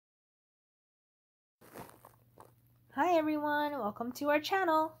Hi everyone, welcome to our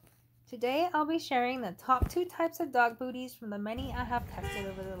channel. Today I'll be sharing the top 2 types of dog booties from the many I have tested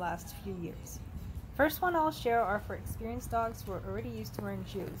over the last few years. First one I'll share are for experienced dogs who are already used to wearing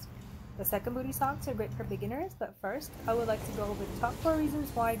shoes. The second booty socks are great for beginners, but first I would like to go over the top 4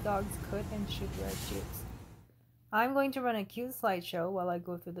 reasons why dogs could and should wear shoes. I'm going to run a cute slideshow while I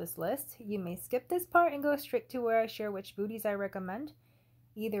go through this list. You may skip this part and go straight to where I share which booties I recommend.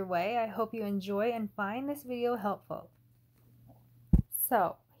 Either way, I hope you enjoy and find this video helpful.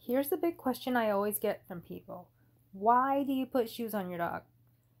 So, here's the big question I always get from people. Why do you put shoes on your dog?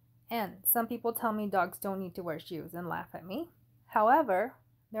 And some people tell me dogs don't need to wear shoes and laugh at me. However,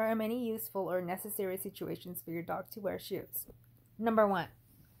 there are many useful or necessary situations for your dog to wear shoes. Number 1.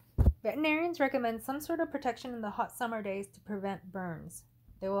 Veterinarians recommend some sort of protection in the hot summer days to prevent burns.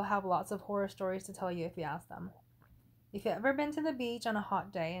 They will have lots of horror stories to tell you if you ask them. If you've ever been to the beach on a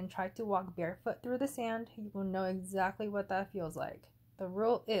hot day and tried to walk barefoot through the sand, you will know exactly what that feels like. The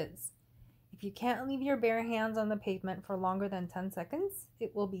rule is, if you can't leave your bare hands on the pavement for longer than 10 seconds,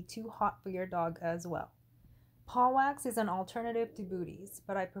 it will be too hot for your dog as well. Paw wax is an alternative to Booties,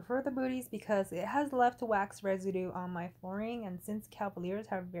 but I prefer the Booties because it has left wax residue on my flooring, and since Cavaliers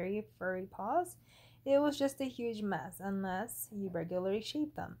have very furry paws, it was just a huge mess unless you regularly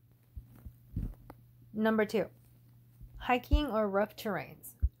shave them. Number 2. Hiking or rough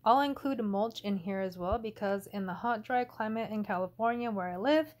terrains. I'll include mulch in here as well because in the hot, dry climate in California where I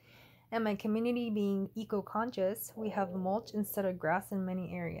live, and my community being eco-conscious, we have mulch instead of grass in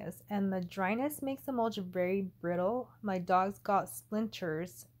many areas, and the dryness makes the mulch very brittle. My dogs got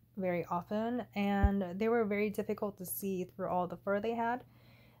splinters very often, and they were very difficult to see through all the fur they had,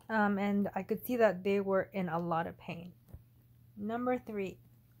 and I could see that they were in a lot of pain. Number 3.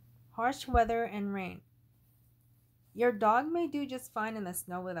 Harsh weather and rain. Your dog may do just fine in the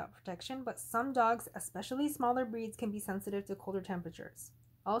snow without protection, but some dogs, especially smaller breeds, can be sensitive to colder temperatures.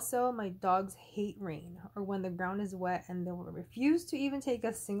 Also, my dogs hate rain or when the ground is wet, and they will refuse to even take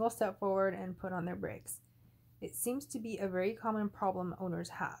a single step forward and put on their brakes. It seems to be a very common problem owners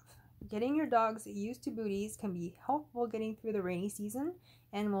have. Getting your dogs used to Booties can be helpful getting through the rainy season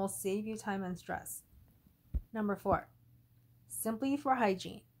and will save you time and stress. Number 4. Simply for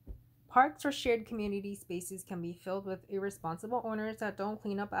hygiene. Parks or shared community spaces can be filled with irresponsible owners that don't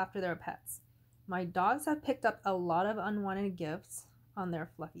clean up after their pets. My dogs have picked up a lot of unwanted gifts on their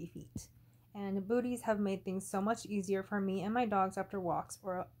fluffy feet, and Booties have made things so much easier for me and my dogs after walks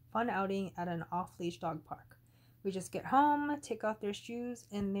or a fun outing at an off-leash dog park. We just get home, take off their shoes,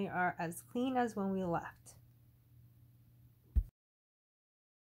 and they are as clean as when we left.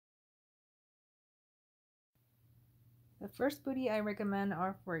 The first booty I recommend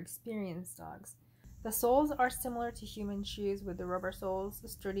are for experienced dogs. The soles are similar to human shoes with the rubber soles,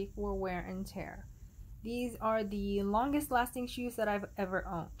 sturdy for wear and tear. These are the longest lasting shoes that I've ever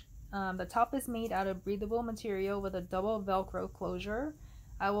owned. The top is made out of breathable material with a double Velcro closure.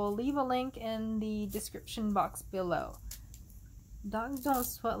 I will leave a link in the description box below. Dogs don't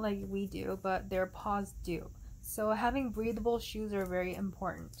sweat like we do, but their paws do. So having breathable shoes are very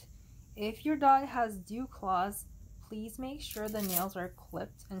important. If your dog has dew claws, please make sure the nails are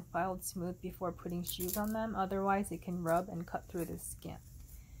clipped and filed smooth before putting shoes on them, otherwise it can rub and cut through the skin.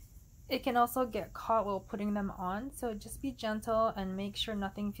 It can also get caught while putting them on, so just be gentle and make sure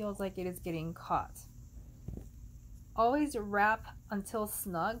nothing feels like it is getting caught. Always wrap until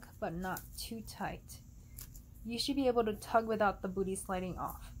snug, but not too tight. You should be able to tug without the booty sliding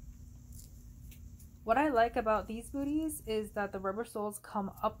off. What I like about these Booties is that the rubber soles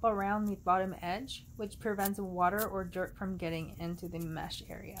come up around the bottom edge, which prevents water or dirt from getting into the mesh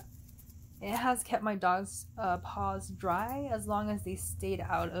area. It has kept my dog's paws dry as long as they stayed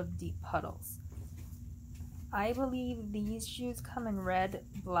out of deep puddles. I believe these shoes come in red,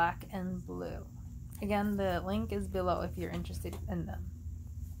 black, and blue. Again, the link is below if you're interested in them.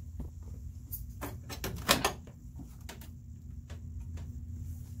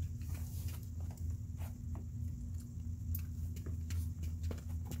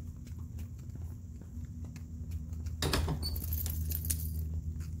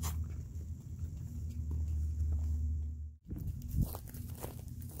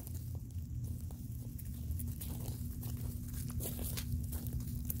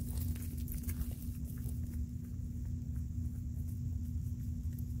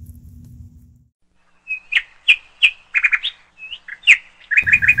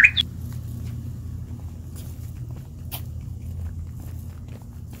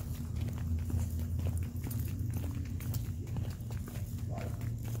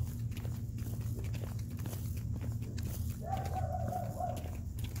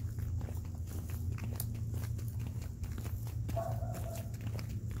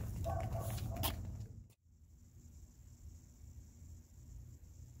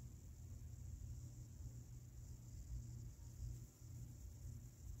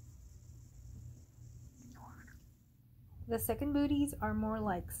 The second Booties are more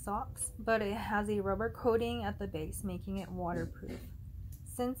like socks, but it has a rubber coating at the base, making it waterproof.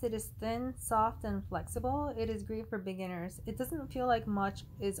 Since it is thin, soft, and flexible, it is great for beginners. It doesn't feel like much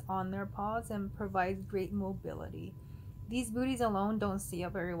is on their paws and provides great mobility. These Booties alone don't stay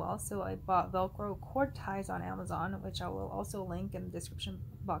up very well, so I bought Velcro cord ties on Amazon, which I will also link in the description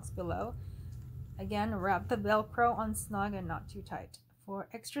box below. Again, wrap the Velcro on snug and not too tight. For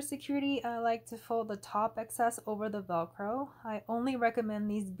extra security, I like to fold the top excess over the Velcro. I only recommend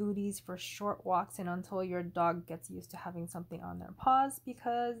these Booties for short walks and until your dog gets used to having something on their paws,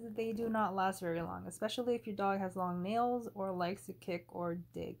 because they do not last very long, especially if your dog has long nails or likes to kick or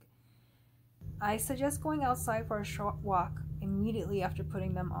dig. I suggest going outside for a short walk immediately after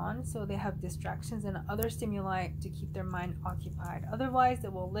putting them on so they have distractions and other stimuli to keep their mind occupied. Otherwise, they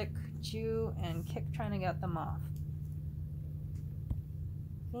will lick, chew, and kick trying to get them off.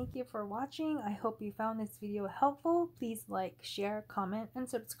 Thank you for watching. I hope you found this video helpful. Please like, share, comment, and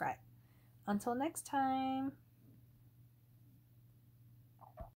subscribe. Until next time.